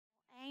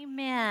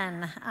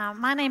everyone.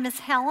 My name is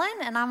Helen,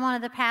 and I'm one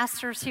of the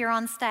pastors here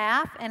on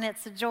staff, and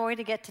it's a joy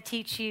to get to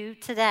teach you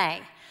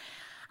today.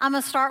 I'm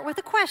going to start with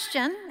a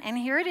question, and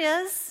here it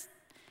is.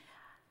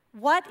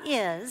 What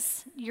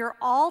is your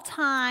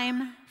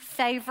all-time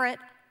favorite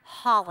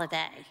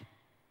holiday?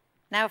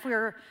 Now, if we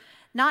were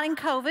not in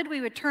COVID,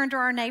 we would turn to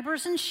our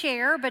neighbors and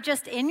share, but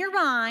just in your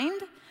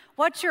mind,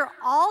 what's your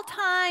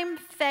all-time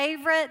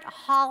favorite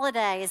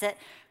holiday? Is it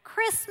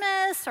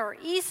Christmas or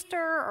Easter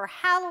or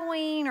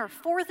Halloween or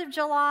 4th of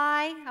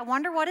July? I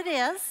wonder what it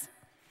is.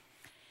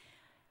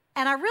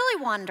 And I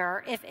really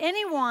wonder if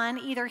anyone,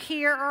 either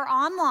here or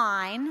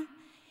online,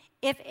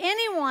 if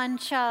anyone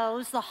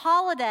chose the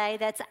holiday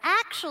that's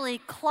actually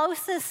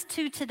closest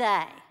to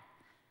today.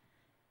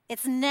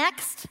 It's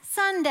next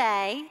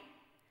Sunday,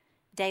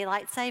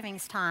 daylight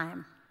savings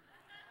time.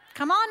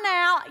 Come on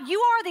now, you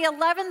are the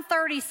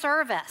 11:30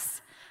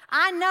 service.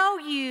 I know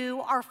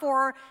you are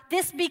for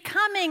this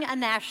becoming a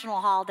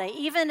national holiday,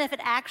 even if it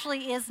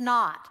actually is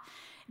not,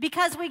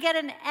 because we get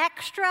an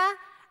extra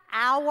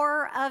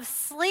hour of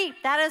sleep.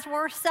 That is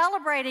worth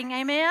celebrating,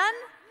 amen?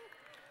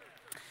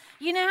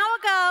 You know how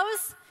it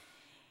goes.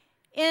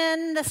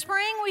 In the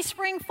spring, we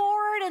spring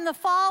forward. In the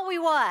fall, we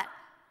what?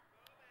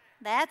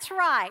 That's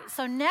right.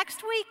 So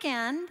next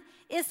weekend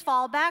is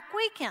Fall Back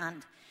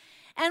Weekend.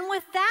 And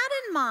with that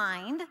in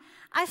mind,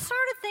 I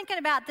started thinking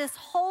about this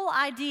whole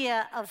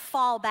idea of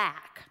fall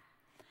back.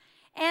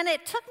 And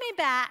it took me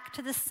back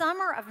to the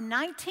summer of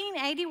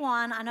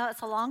 1981. I know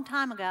it's a long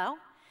time ago.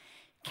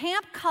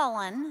 Camp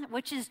Cullen,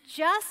 which is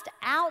just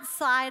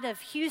outside of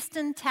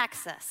Houston,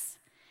 Texas.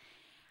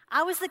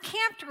 I was the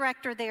camp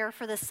director there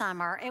for the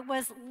summer. It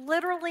was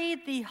literally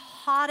the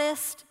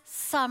hottest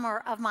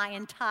summer of my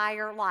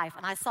entire life,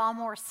 and I saw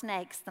more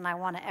snakes than I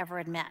want to ever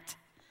admit.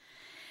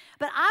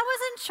 But I was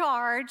in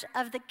charge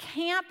of the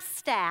camp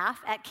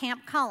staff at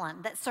Camp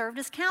Cullen that served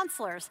as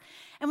counselors.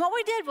 And what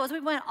we did was we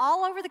went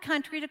all over the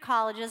country to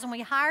colleges, and we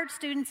hired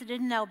students that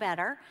didn't know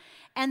better.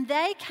 And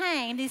they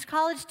came, these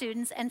college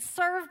students, and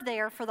served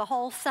there for the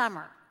whole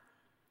summer.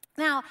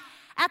 Now,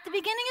 at the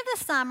beginning of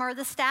the summer,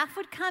 the staff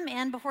would come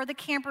in before the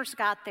campers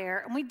got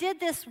there, and we did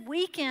this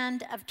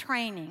weekend of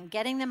training,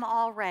 getting them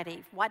all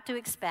ready, what to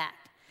expect.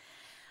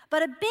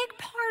 But a big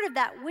part of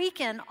that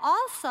weekend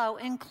also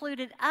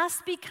included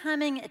us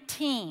becoming a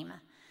team.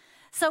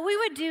 So we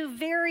would do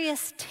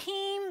various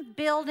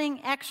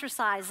team-building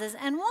exercises,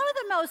 and one of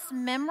the most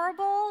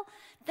memorable,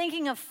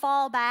 thinking of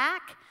fall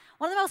back,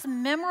 one of the most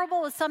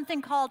memorable was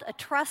something called a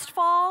trust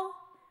fall.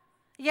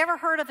 You ever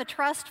heard of a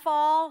trust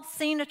fall,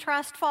 seen a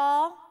trust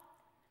fall?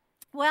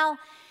 Well,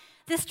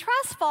 this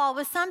trust fall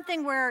was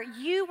something where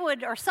you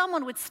would, or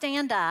someone would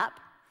stand up,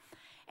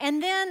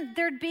 and then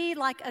there'd be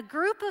like a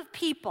group of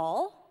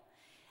people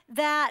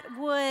that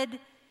would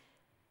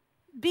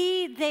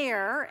be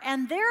there,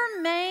 and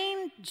their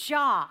main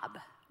job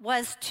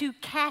was to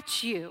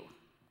catch you.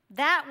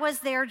 That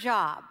was their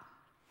job.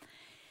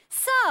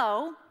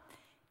 So,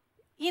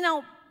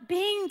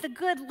 being the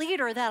good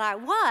leader that I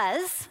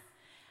was,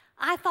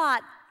 I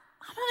thought,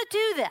 I'm going to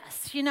do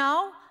this, I'm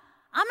going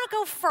to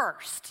go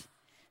first.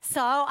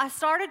 So I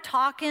started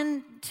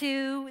talking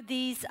to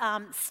these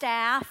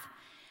staff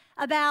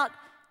about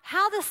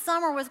how the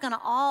summer was going to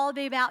all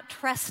be about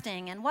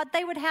trusting, and what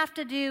they would have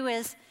to do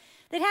is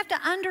they'd have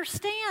to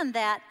understand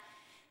that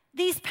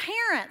these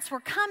parents were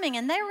coming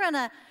and they were going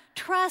to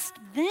trust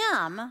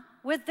them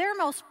with their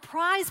most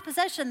prized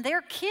possession,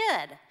 their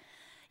kid,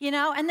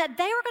 and that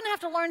they were going to have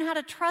to learn how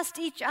to trust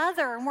each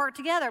other and work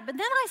together. But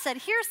then I said,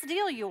 here's the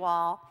deal, you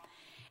all.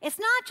 It's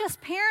not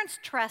just parents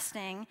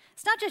trusting.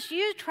 It's not just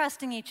you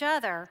trusting each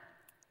other.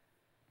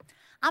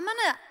 I'm going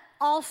to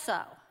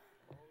also,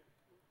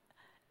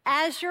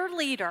 as your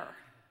leader,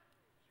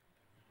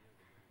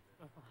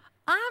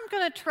 I'm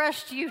going to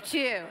trust you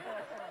too.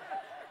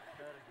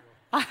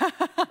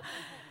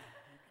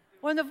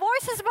 When the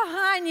voices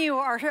behind you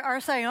are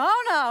saying,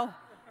 oh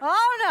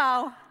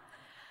no,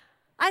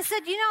 I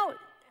said,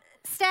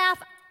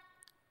 staff,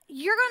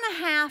 you're going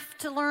to have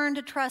to learn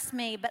to trust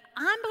me, but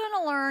I'm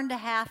going to learn to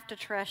have to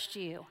trust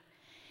you.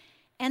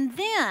 And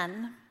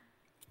then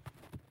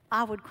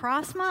I would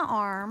cross my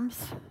arms,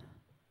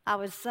 I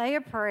would say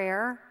a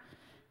prayer,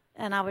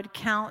 and I would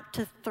count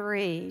to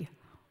 3.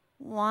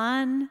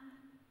 1,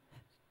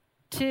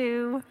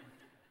 2,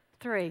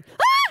 3.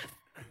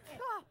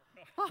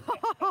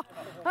 Ah!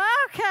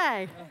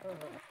 Okay.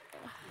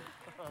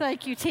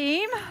 Thank you,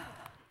 team.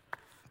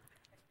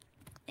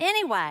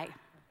 Anyway,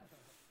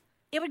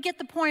 it would get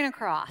the point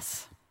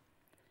across,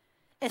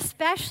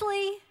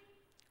 especially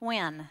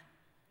when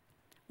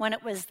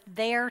it was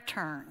their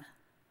turn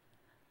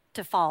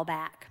to fall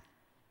back.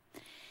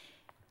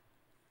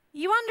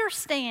 You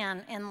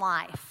understand in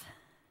life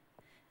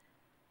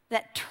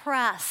that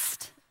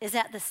trust is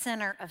at the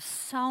center of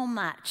so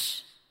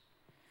much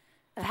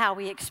of how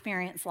we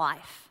experience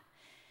life,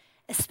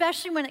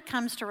 especially when it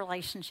comes to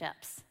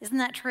relationships. Isn't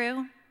that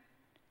true?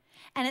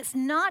 And it's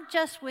not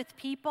just with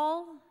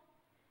people,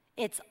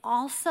 it's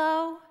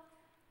also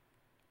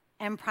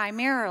and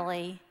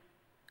primarily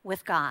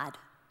with God.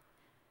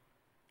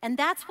 And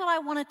that's what I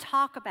want to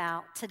talk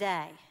about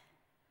today.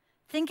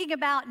 Thinking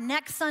about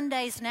next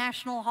Sunday's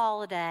national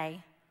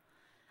holiday,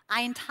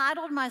 I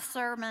entitled my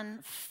sermon,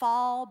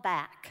 Fall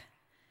Back.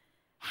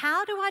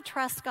 How do I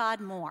trust God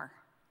more?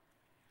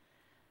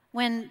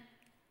 When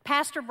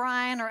Pastor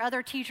Brian or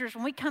other teachers,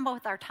 when we come up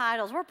with our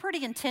titles, we're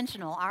pretty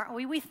intentional, aren't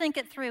we? We think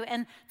it through.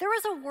 And there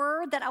was a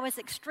word that I was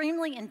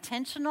extremely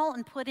intentional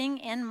in putting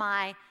in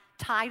my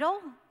title.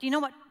 Do you know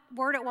what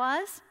word it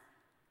was?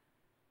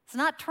 It's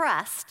not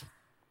trust.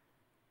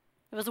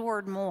 It was the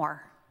word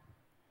more.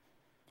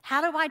 How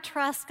do I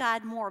trust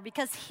God more?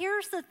 Because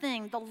here's the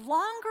thing, the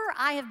longer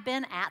I have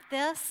been at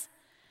this,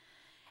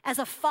 as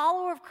a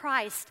follower of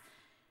Christ,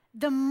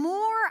 the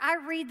more I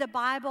read the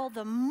Bible,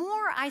 the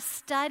more I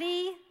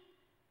study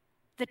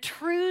the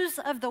truths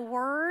of the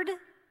Word,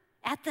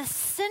 at the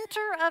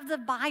center of the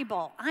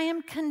Bible, I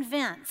am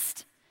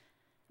convinced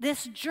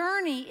this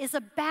journey is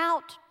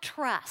about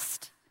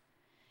trust.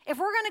 If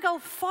we're going to go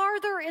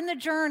farther in the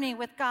journey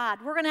with God,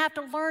 we're going to have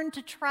to learn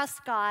to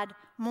trust God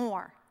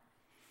more.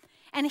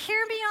 And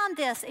hear me on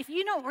this, if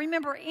you don't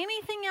remember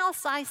anything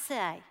else I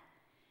say,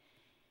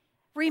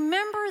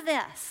 remember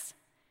this,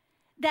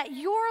 that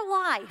your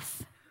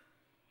life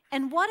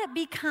and what it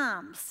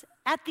becomes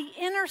at the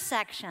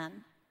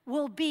intersection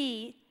will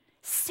be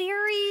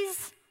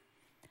series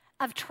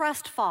of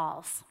trust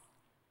falls.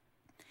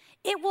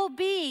 It will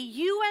be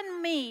you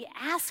and me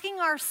asking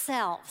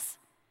ourselves,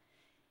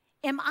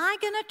 am I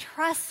going to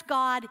trust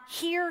God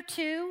here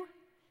too?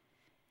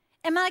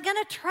 Am I going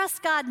to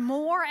trust God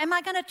more? Am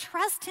I going to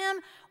trust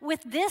Him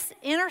with this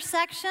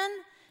intersection,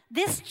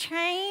 this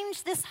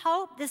change, this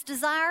hope, this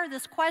desire,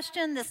 this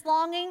question, this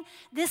longing,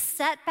 this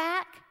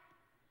setback?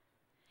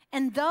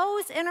 And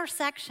those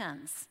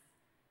intersections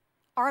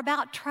are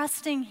about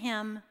trusting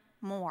Him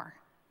more.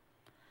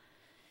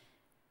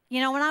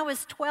 You know, when I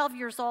was 12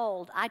 years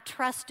old, I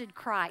trusted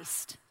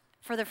Christ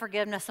for the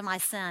forgiveness of my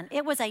sin.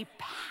 It was a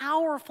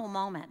powerful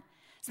moment.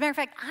 As a matter of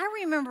fact,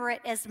 I remember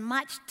it as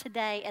much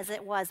today as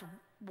it was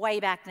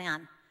way back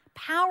then.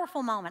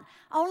 Powerful moment.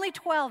 Only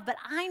 12, but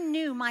I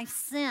knew my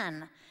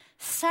sin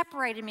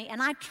separated me,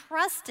 and I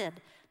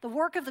trusted the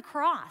work of the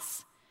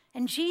cross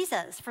and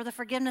Jesus for the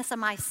forgiveness of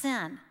my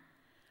sin.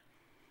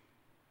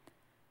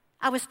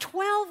 I was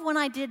 12 when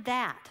I did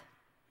that.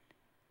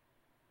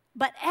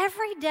 But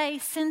every day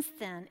since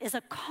then is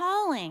a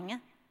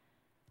calling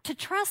to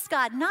trust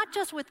God, not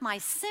just with my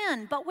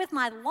sin, but with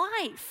my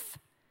life,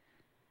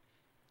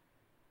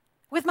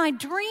 with my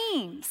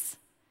dreams.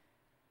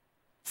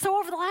 So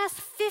over the last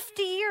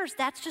 50 years,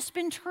 that's just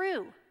been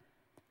true.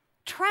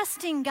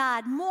 Trusting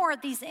God more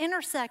at these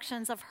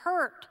intersections of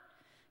hurt,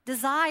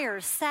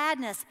 desires,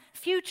 sadness,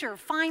 future,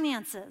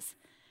 finances.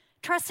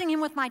 Trusting Him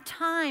with my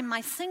time,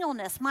 my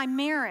singleness, my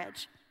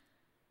marriage,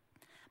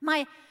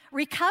 my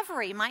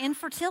recovery, my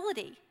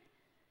infertility,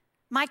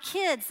 my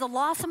kids, the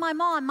loss of my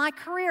mom, my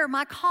career,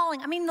 my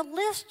calling. I mean, the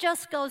list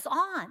just goes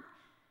on.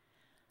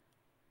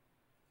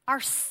 Our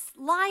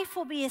life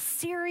will be a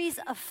series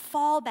of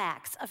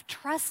fallbacks, of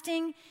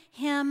trusting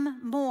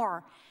Him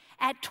more.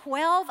 At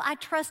 12, I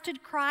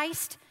trusted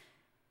Christ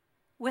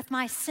with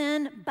my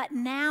sin, but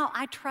now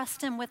I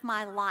trust Him with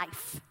my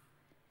life.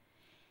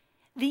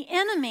 The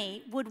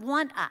enemy would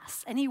want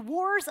us, and he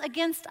wars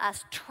against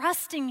us,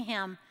 trusting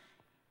Him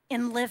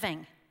in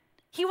living.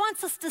 He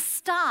wants us to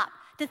stop,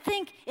 to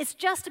think it's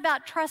just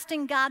about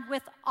trusting God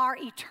with our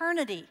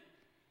eternity.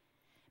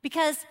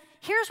 Because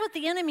here's what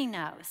the enemy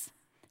knows.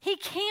 He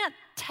can't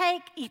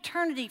take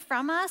eternity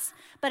from us,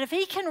 but if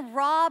he can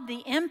rob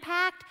the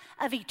impact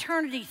of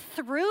eternity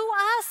through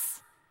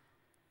us,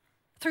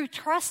 through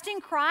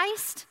trusting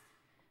Christ,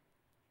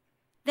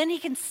 then he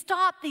can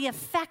stop the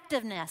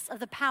effectiveness of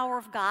the power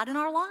of God in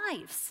our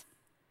lives.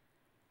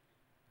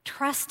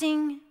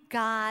 Trusting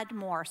God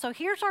more. So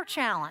here's our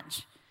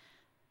challenge.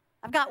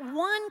 I've got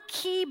one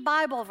key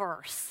Bible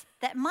verse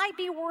that might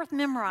be worth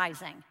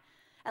memorizing,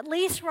 at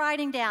least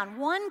writing down.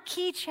 One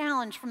key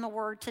challenge from the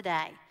Word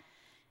today.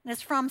 And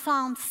it's from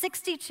Psalm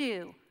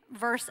 62,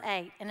 verse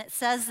 8, and it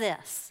says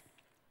this: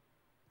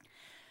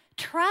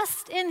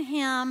 trust in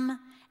Him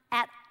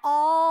at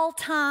all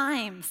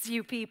times,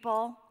 you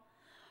people.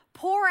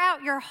 Pour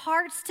out your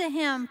hearts to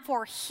Him,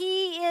 for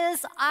He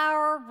is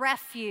our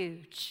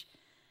refuge.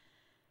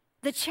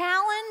 The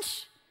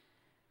challenge: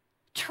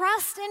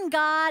 trust in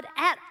God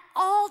at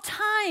all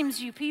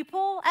times, you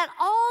people, at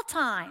all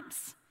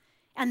times.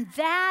 And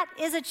that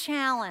is a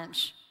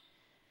challenge.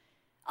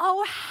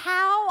 Oh,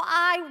 how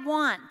I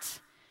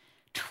want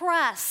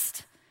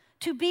trust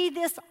to be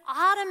this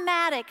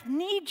automatic,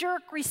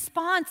 knee-jerk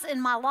response in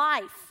my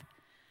life.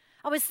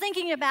 I was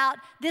thinking about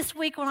this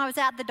week when I was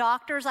at the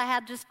doctor's. I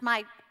had just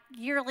my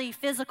yearly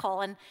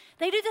physical, and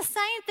they do the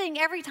same thing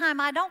every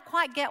time. I don't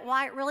quite get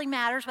why it really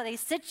matters, but they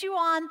sit you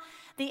on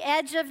the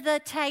edge of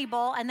the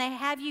table, and they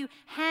have you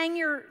hang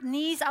your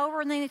knees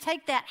over, and then they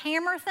take that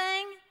hammer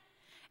thing,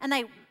 and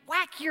they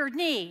whack your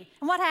knee.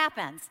 And what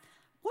happens?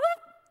 Whoop!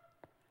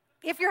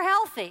 If you're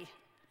healthy.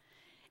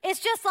 It's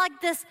just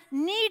like this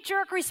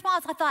knee-jerk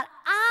response. I thought,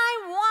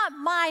 I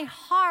want my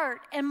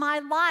heart and my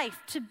life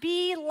to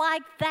be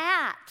like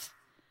that.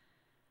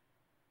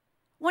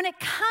 When it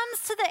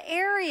comes to the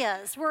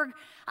areas where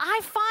I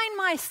find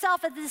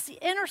myself at these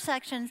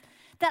intersections,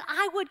 that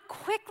I would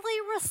quickly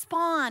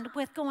respond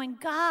with going,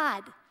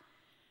 God,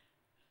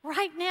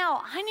 right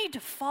now, I need to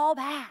fall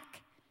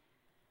back.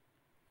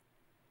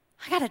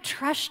 I got to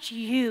trust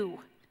you.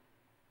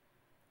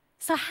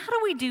 So how do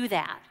we do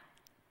that?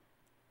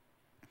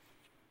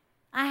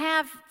 I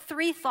have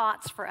 3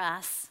 thoughts for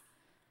us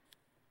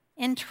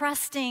in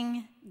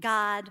trusting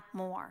God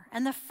more.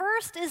 And the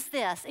first is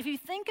this. If you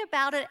think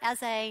about it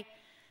as a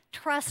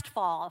trust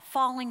fall,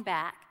 falling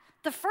back,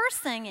 the first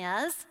thing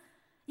is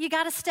you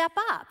got to step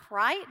up,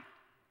 right?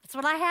 That's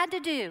what I had to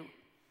do.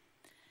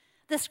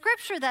 The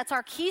scripture that's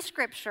our key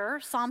scripture,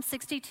 Psalm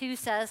 62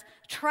 says,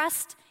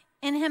 trust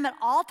in him at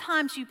all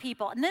times, you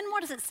people. And then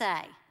what does it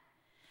say?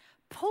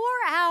 Pour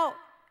out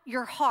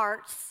your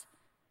hearts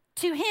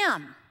to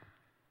him.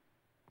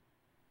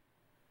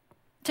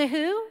 To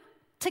who?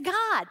 To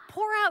God.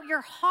 Pour out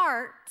your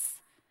hearts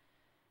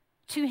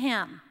to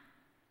him.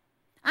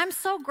 I'm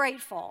so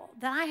grateful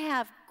that I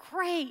have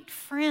great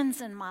friends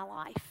in my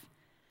life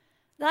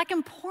that I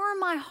can pour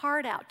my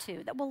heart out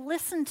to, that will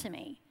listen to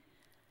me.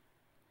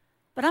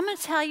 But I'm going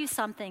to tell you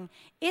something.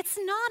 It's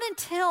not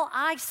until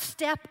I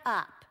step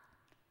up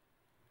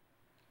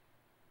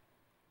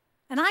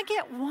and I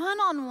get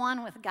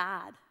one-on-one with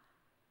God,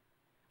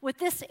 with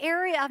this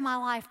area of my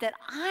life, that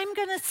I'm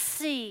going to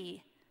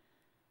see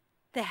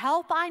the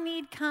help I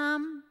need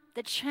come,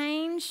 the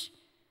change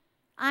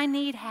I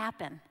need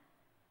happen.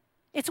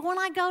 It's when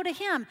I go to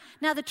him.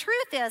 Now, the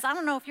truth is, I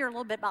don't know if you're a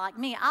little bit like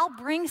me. I'll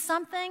bring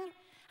something.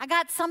 I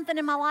got something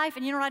in my life,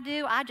 and you know what I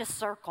do? I just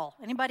circle.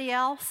 Anybody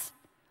else?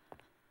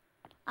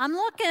 I'm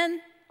looking.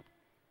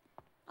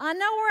 I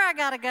know where I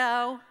got to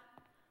go.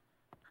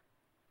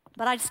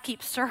 But I just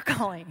keep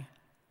circling.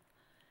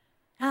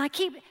 And I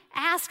keep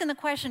asking the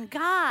question,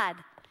 God,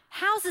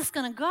 how's this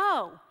going to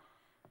go?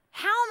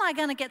 How am I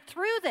going to get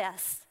through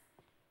this?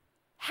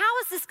 How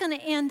is this going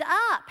to end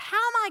up? How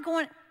am I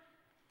going?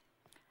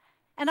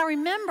 And I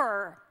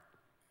remember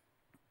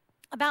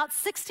about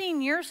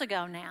 16 years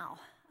ago now,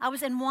 I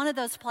was in one of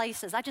those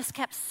places. I just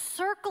kept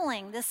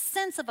circling this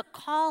sense of a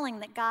calling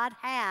that God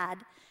had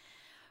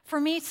for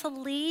me to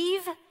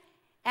leave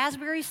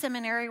Asbury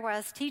Seminary where I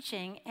was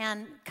teaching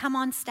and come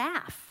on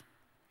staff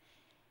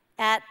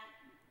at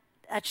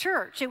a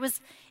church. It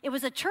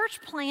was a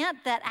church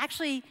plant that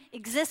actually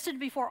existed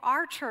before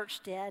our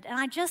church did, and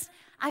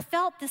I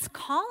felt this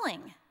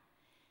calling.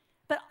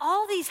 But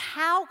all these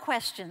how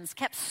questions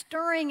kept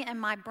stirring in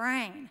my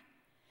brain.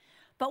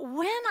 But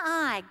when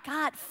I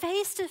got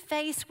face to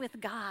face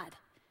with God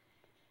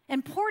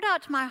and poured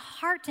out my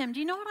heart to him, do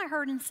you know what I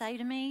heard him say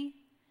to me?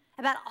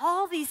 About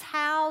all these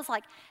hows,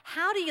 like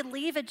how do you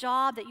leave a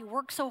job that you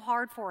work so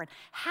hard for? And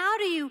how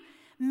do you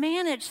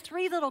manage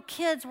 3 little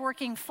kids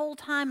working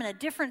full-time in a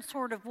different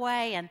sort of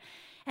way?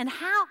 And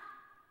how,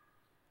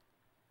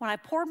 when I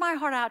poured my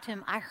heart out to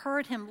him, I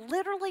heard him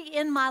literally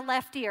in my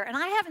left ear. And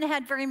I haven't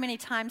had very many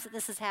times that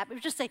this has happened.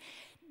 It was just a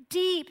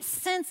deep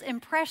sense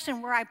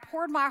impression where I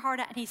poured my heart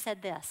out and he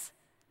said this,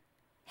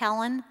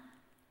 Helen,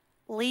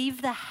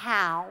 leave the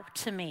how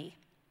to me.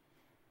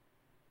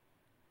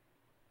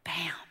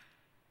 Bam.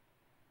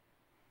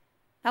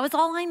 That was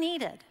all I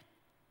needed.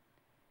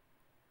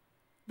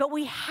 But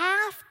we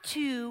have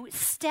to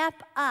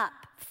step up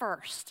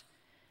first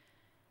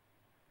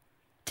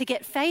to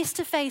get face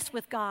to face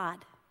with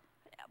God,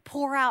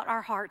 pour out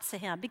our hearts to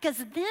him,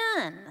 because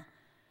then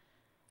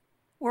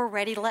we're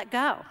ready to let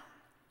go.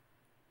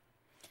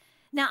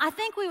 Now, I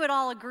think we would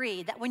all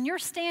agree that when you're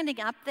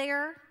standing up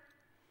there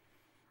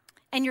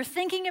and you're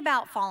thinking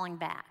about falling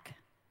back,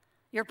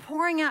 you're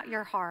pouring out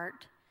your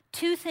heart,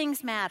 2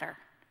 things matter.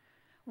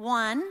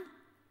 1,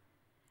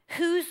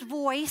 whose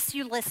voice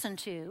you listen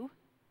to,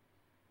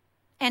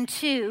 and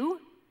 2,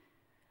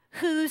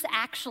 who's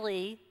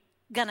actually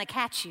gonna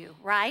catch you,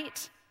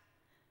 right?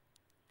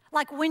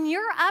 Like when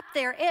you're up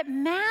there, it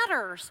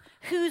matters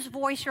whose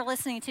voice you're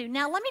listening to.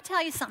 Now, let me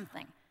tell you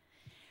something.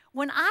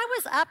 When I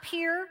was up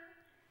here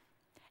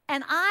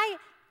and I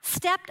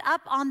stepped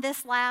up on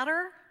this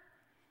ladder,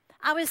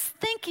 I was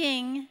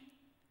thinking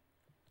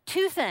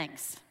 2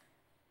 things.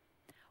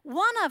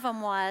 One of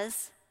them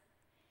was,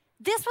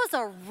 this was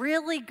a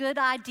really good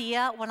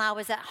idea when I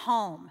was at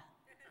home.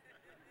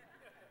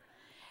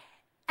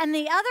 And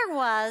the other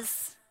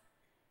was,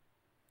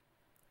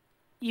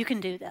 you can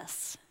do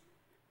this.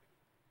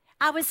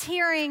 I was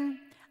hearing,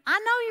 I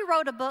know you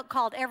wrote a book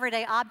called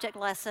Everyday Object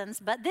Lessons,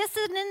 but this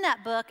isn't in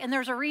that book, and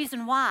there's a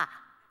reason why.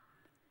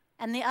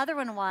 And the other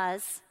one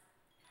was,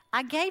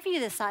 I gave you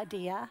this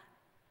idea,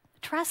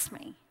 trust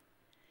me.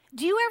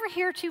 Do you ever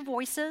hear 2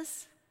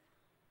 voices?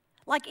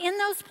 Like in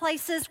those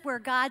places where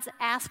God's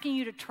asking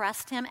you to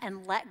trust him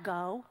and let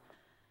go?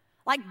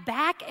 Like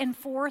back and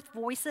forth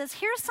voices.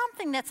 Here's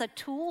something that's a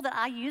tool that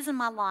I use in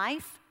my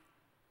life.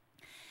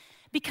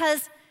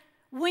 Because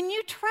when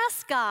you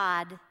trust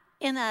God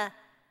in a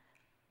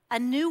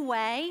new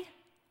way,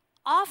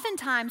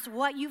 oftentimes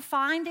what you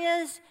find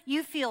is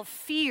you feel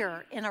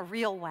fear in a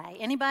real way.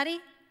 Anybody?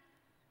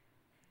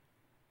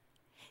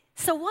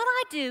 So what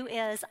I do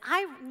is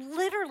I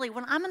literally,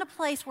 when I'm in a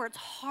place where it's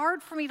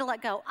hard for me to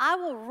let go, I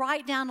will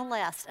write down a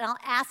list and I'll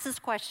ask this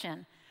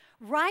question.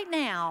 Right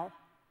now,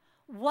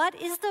 what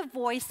is the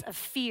voice of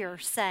fear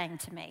saying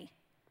to me?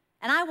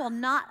 And I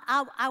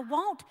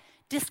won't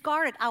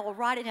discard it. I will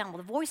write it down. Well,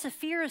 the voice of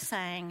fear is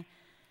saying,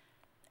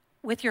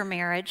 with your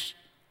marriage,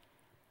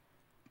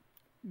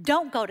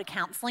 don't go to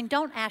counseling.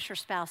 Don't ask your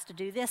spouse to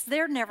do this.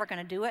 They're never going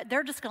to do it.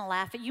 They're just going to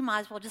laugh at you. You might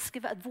as well just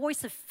give it. The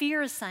voice of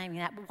fear is saying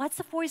that. But what's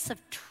the voice of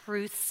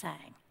truth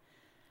saying?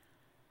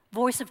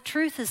 Voice of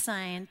truth is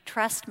saying,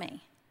 trust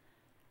me.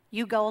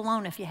 You go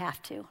alone if you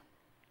have to.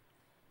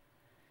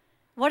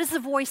 What is the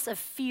voice of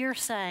fear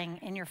saying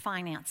in your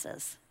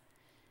finances?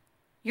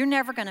 You're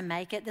never going to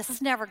make it. This is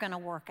never going to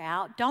work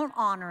out. Don't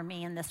honor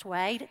me in this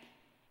way.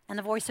 And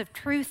the voice of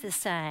truth is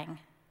saying,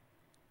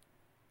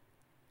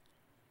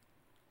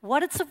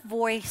 what is the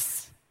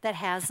voice that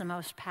has the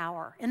most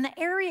power in the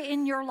area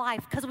in your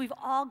life? Because we've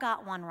all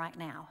got one right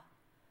now.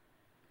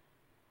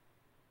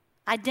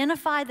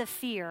 Identify the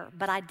fear,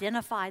 but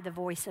identify the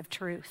voice of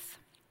truth.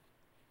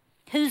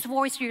 Whose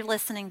voice are you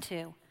listening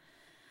to?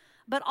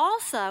 But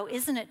also,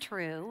 isn't it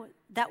true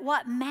that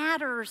what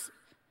matters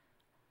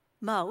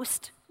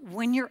most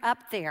when you're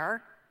up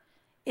there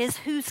is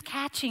who's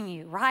catching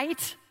you,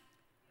 right?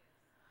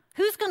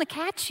 Who's going to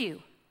catch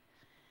you?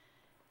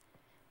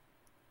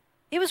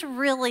 It was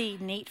really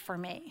neat for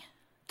me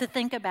to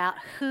think about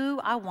who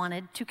I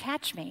wanted to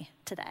catch me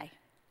today.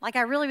 Like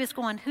I really was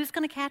going, who's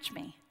going to catch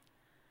me?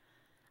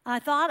 And I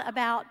thought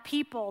about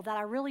people that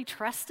I really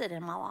trusted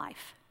in my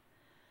life.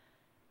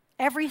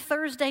 Every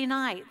Thursday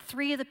night,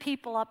 3 of the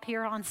people up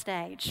here on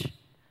stage,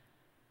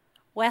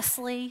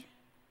 Wesley,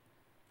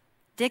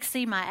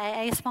 Dixie, my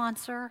AA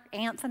sponsor,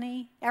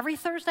 Anthony, every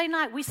Thursday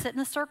night we sit in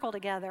a circle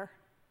together.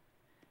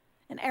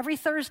 And every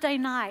Thursday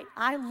night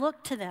I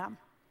look to them.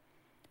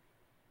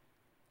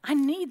 I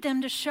need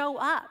them to show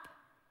up.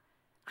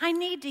 I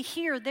need to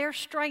hear their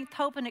strength,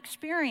 hope, and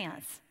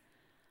experience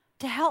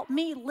to help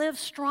me live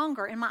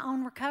stronger in my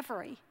own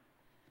recovery.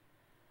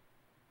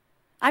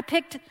 I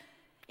picked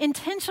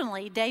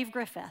intentionally Dave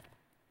Griffith,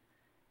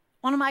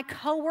 one of my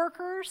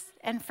coworkers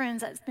and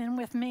friends that's been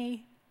with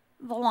me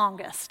the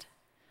longest,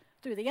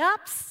 through the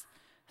ups,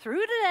 through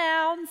the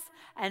downs,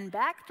 and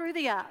back through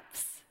the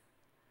ups.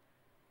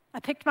 I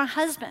picked my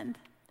husband,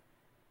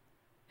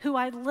 who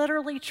I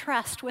literally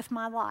trust with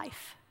my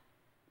life.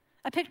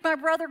 I picked my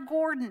brother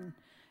Gordon,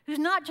 who's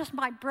not just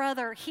my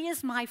brother, he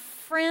is my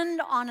friend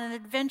on an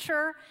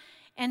adventure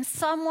and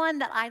someone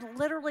that I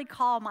literally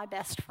call my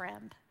best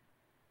friend.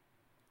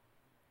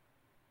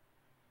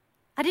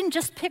 I didn't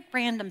just pick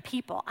random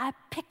people. I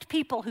picked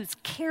people whose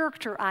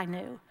character I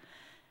knew.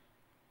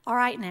 All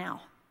right,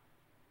 now,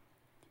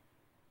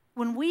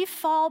 when we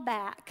fall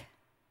back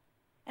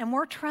and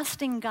we're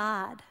trusting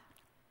God,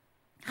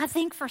 I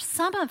think for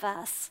some of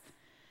us,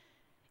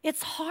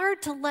 it's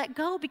hard to let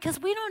go because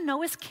we don't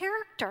know his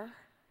character.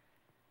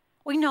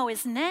 We know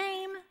his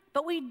name,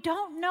 but we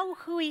don't know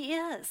who he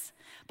is.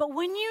 But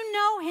when you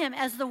know him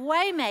as the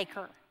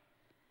waymaker,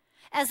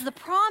 as the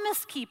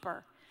promise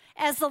keeper,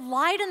 as the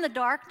light in the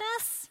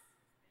darkness,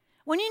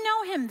 when you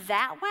know him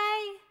that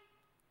way,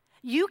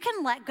 you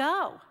can let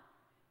go.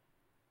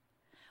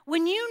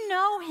 When you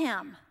know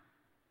him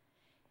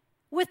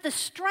with the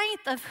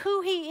strength of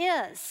who he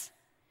is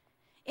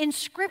in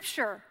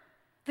Scripture,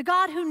 the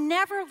God who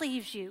never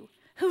leaves you,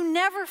 who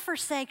never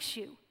forsakes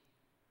you,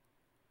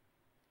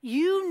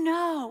 you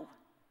know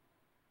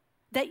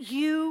that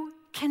you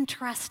can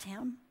trust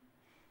him.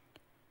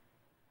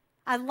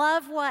 I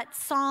love what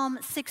Psalm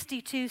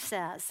 62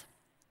 says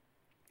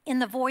in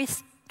the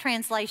Voice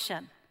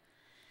translation.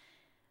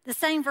 The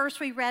same verse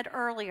we read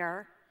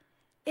earlier,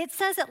 it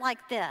says it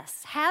like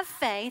this: have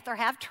faith or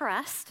have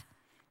trust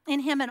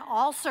in him in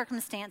all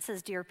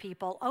circumstances, dear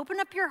people. Open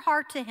up your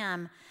heart to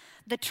him.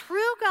 The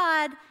true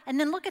God, and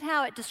then look at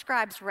how it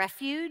describes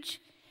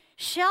refuge,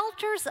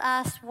 shelters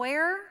us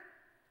where?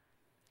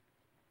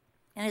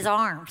 In his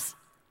arms.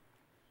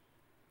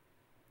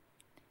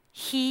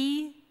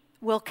 He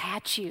will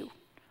catch you.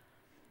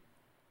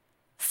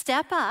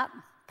 Step up,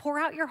 pour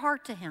out your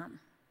heart to him.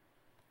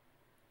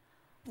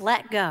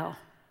 Let go.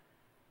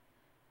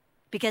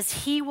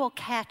 Because he will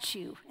catch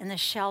you in the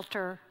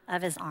shelter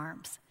of his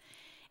arms.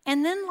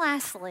 And then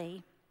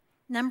lastly,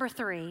 number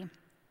 3,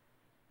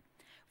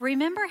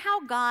 remember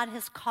how God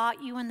has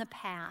caught you in the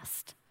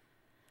past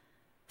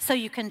so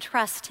you can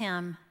trust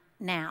him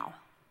now.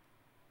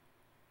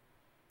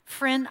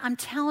 Friend, I'm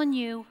telling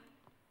you,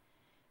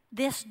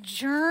 this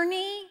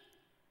journey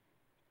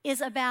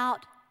is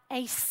about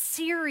a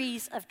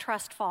series of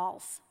trust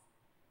falls.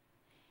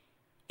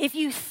 If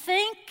you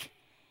think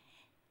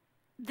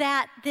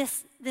that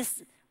this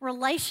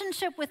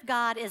relationship with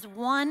God is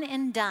one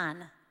and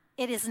done,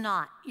 it is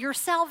not. Your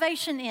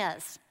salvation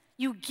is.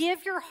 You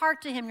give your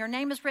heart to him. Your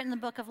name is written in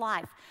the book of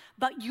life.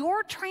 But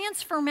your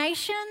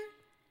transformation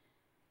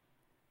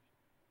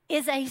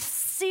is a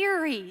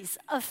series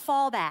of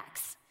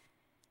fallbacks.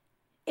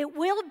 It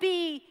will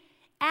be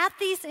at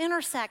these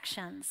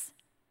intersections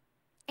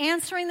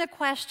answering the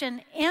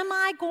question, am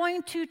I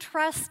going to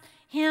trust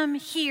him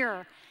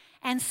here?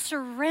 And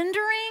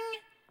surrendering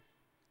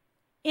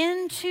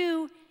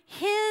into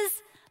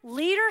his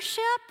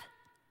leadership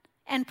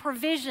and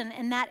provision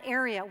in that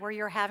area where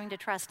you're having to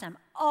trust him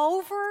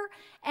over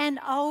and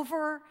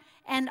over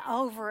and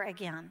over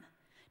again.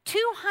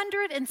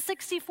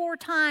 264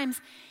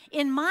 times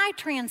in my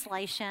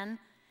translation.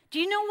 Do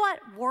you know what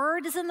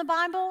word is in the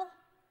Bible?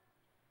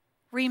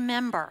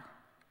 Remember.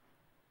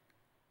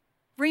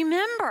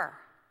 Remember.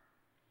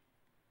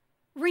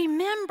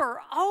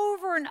 Remember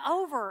over and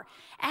over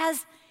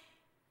as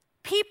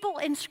people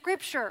in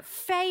Scripture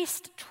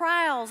faced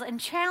trials and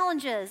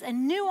challenges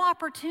and new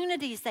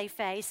opportunities they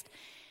faced.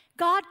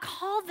 God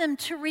called them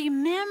to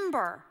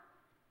remember.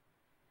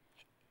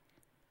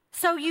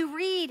 So you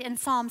read in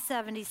Psalm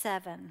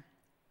 77,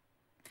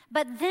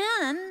 but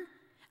then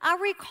I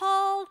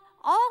recalled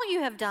all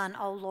you have done,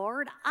 O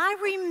Lord. I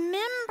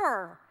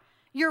remember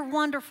your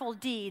wonderful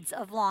deeds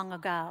of long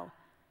ago,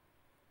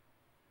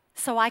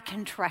 so I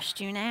can trust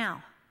you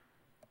now.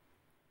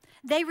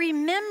 They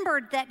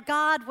remembered that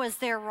God was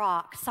their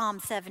rock, Psalm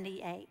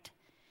 78,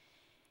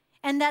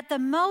 and that the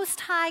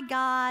Most High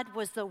God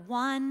was the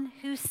one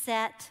who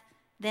set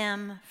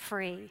them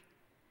free.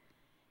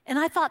 And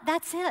I thought,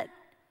 that's it.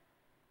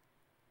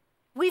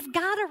 We've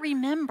got to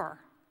remember.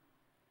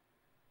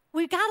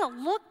 We've got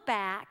to look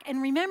back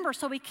and remember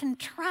so we can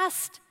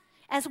trust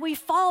as we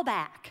fall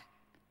back.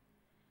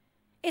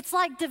 It's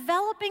like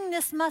developing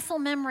this muscle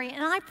memory,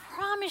 and I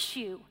promise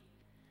you,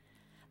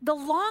 the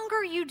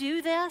longer you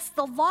do this,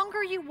 the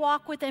longer you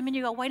walk with him and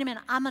you go, wait a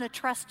minute, I'm going to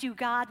trust you,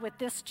 God, with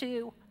this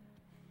too.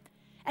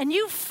 And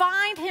you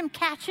find him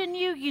catching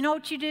you, you know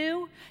what you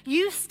do?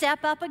 You step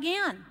up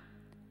again.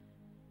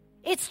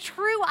 It's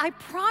true, I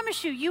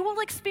promise you, you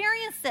will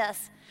experience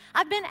this.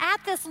 I've been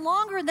at this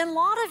longer than a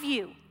lot of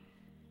you.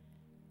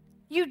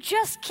 You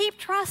just keep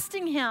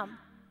trusting him.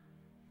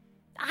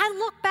 I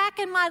look back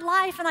in my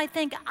life and I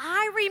think,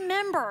 I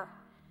remember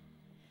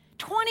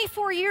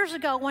 24 years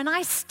ago when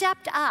I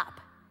stepped up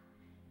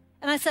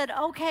and I said,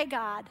 okay,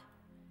 God,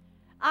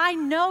 I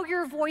know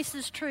your voice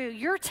is true.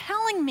 You're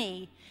telling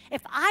me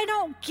if I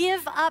don't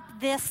give up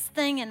this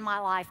thing in my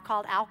life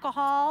called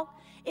alcohol,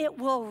 it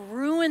will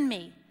ruin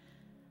me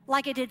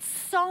like it did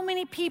so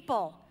many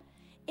people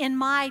in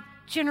my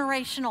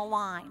generational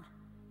line.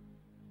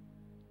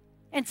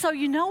 And so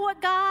you know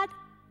what, God?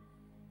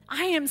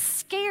 I am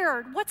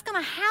scared. What's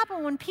going to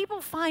happen when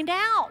people find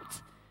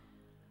out?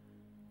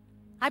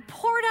 I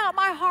poured out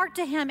my heart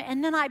to him,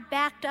 and then I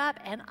backed up,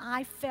 and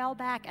I fell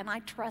back, and I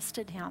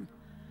trusted him.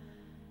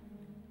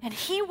 And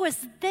he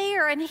was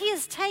there, and he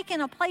has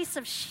taken a place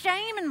of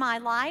shame in my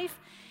life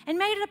and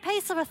made it a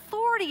place of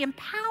authority and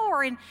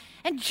power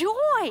and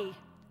joy.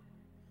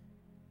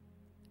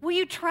 Will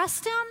you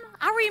trust him?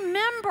 I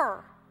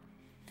remember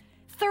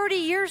 30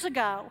 years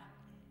ago,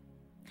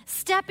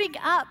 stepping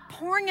up,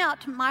 pouring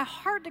out my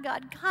heart to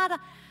God. God,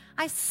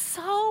 I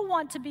so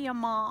want to be a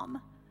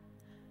mom.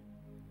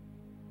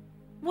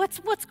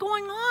 What's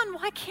going on?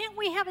 Why can't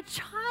we have a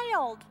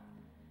child?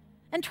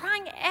 And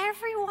trying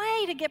every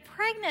way to get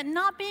pregnant and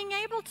not being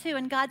able to.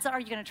 And God said, are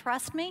you going to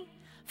trust me?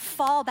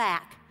 Fall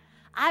back.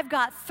 I've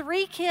got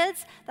 3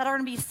 kids that are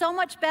going to be so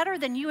much better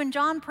than you and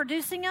John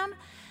producing them.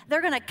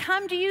 They're going to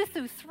come to you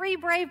through 3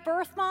 brave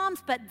birth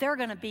moms, but they're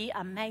going to be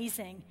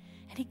amazing.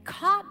 And he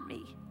caught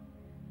me.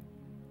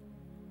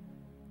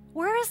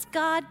 Where is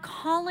God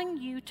calling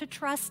you to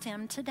trust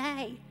him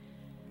today?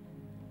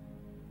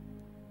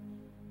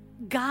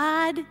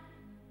 God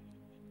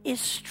is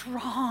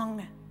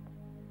strong.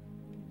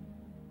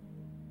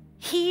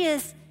 He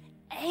is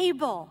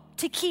able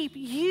to keep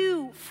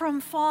you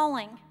from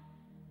falling.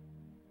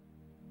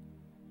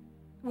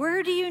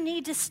 Where do you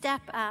need to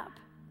step up?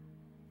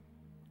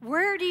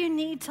 Where do you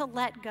need to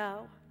let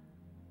go?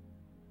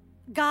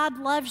 God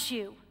loves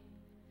you.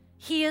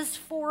 He is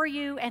for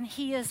you and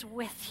he is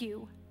with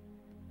you.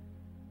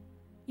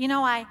 You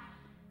know, I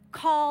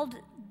called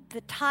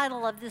the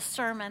title of this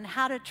sermon,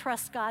 How to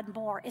Trust God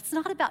More. It's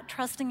not about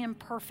trusting him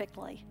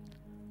perfectly.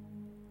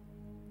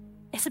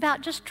 It's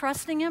about just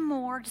trusting him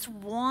more, just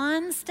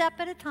one step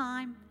at a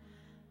time,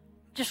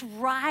 just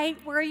right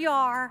where you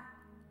are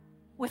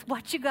with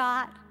what you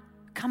got.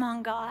 Come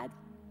on, God.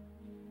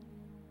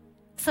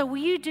 So will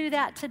you do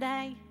that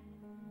today?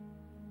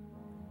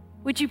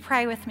 Would you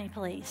pray with me,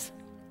 please?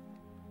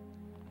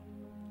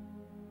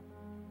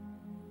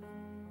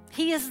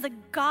 He is the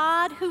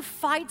God who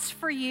fights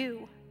for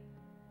you.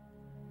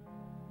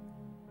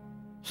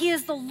 He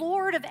is the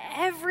Lord of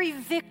every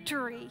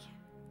victory.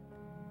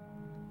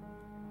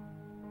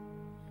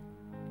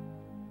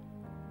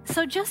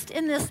 So just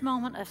in this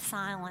moment of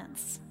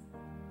silence,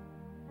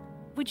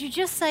 would you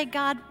just say,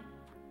 God,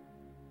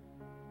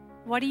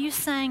 what are you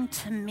saying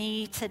to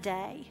me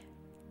today?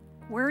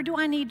 Where do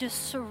I need to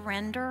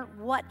surrender?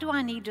 What do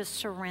I need to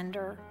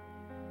surrender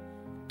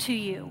to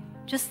you?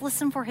 Just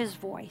listen for his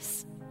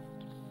voice.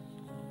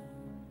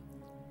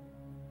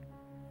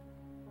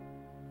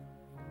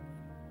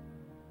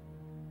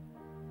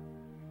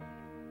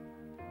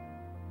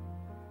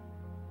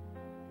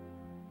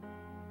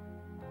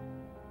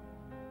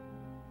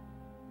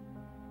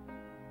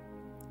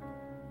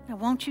 Now,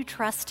 won't you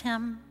trust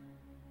him?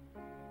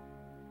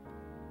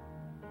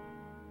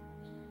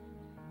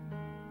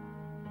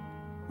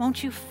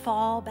 Won't you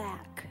fall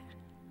back?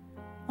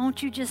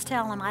 Won't you just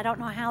tell him, I don't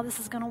know how this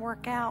is going to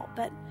work out,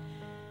 but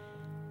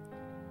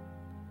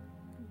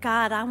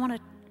God, I want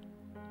to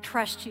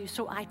trust you,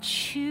 so I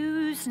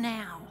choose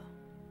now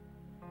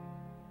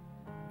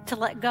to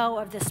let go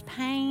of this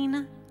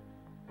pain,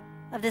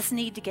 of this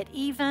need to get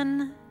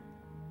even,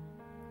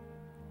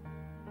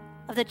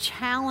 of the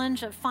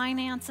challenge of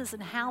finances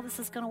and how this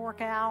is going to work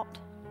out,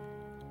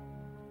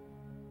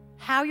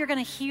 how you're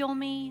going to heal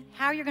me,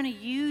 how you're going to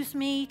use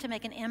me to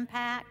make an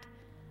impact,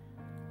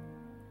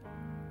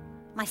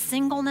 my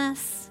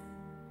singleness,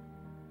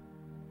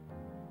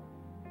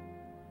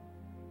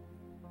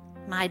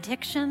 my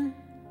addiction.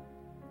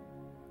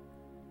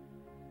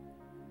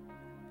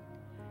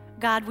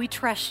 God, we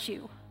trust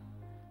you.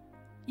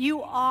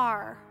 You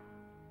are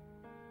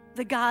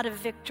the God of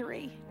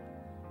victory.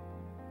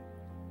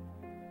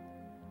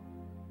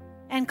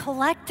 And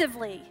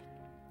collectively,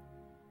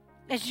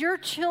 as your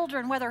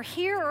children, whether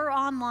here or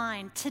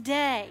online,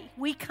 today,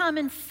 we come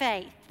in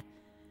faith.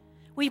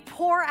 We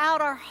pour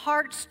out our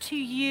hearts to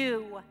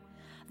you,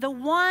 the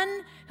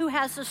one who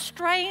has the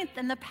strength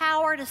and the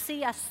power to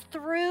see us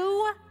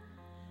through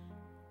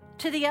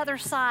to the other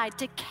side,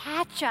 to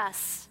catch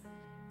us.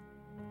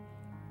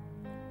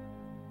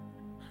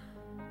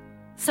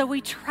 So we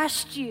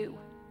trust you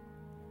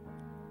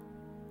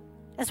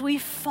as we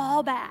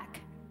fall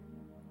back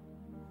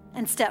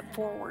and step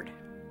forward.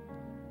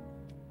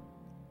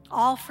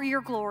 All for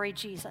your glory,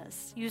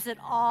 Jesus. Use it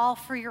all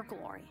for your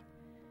glory.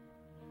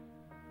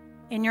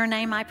 In your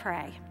name I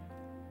pray.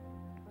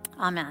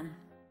 Amen.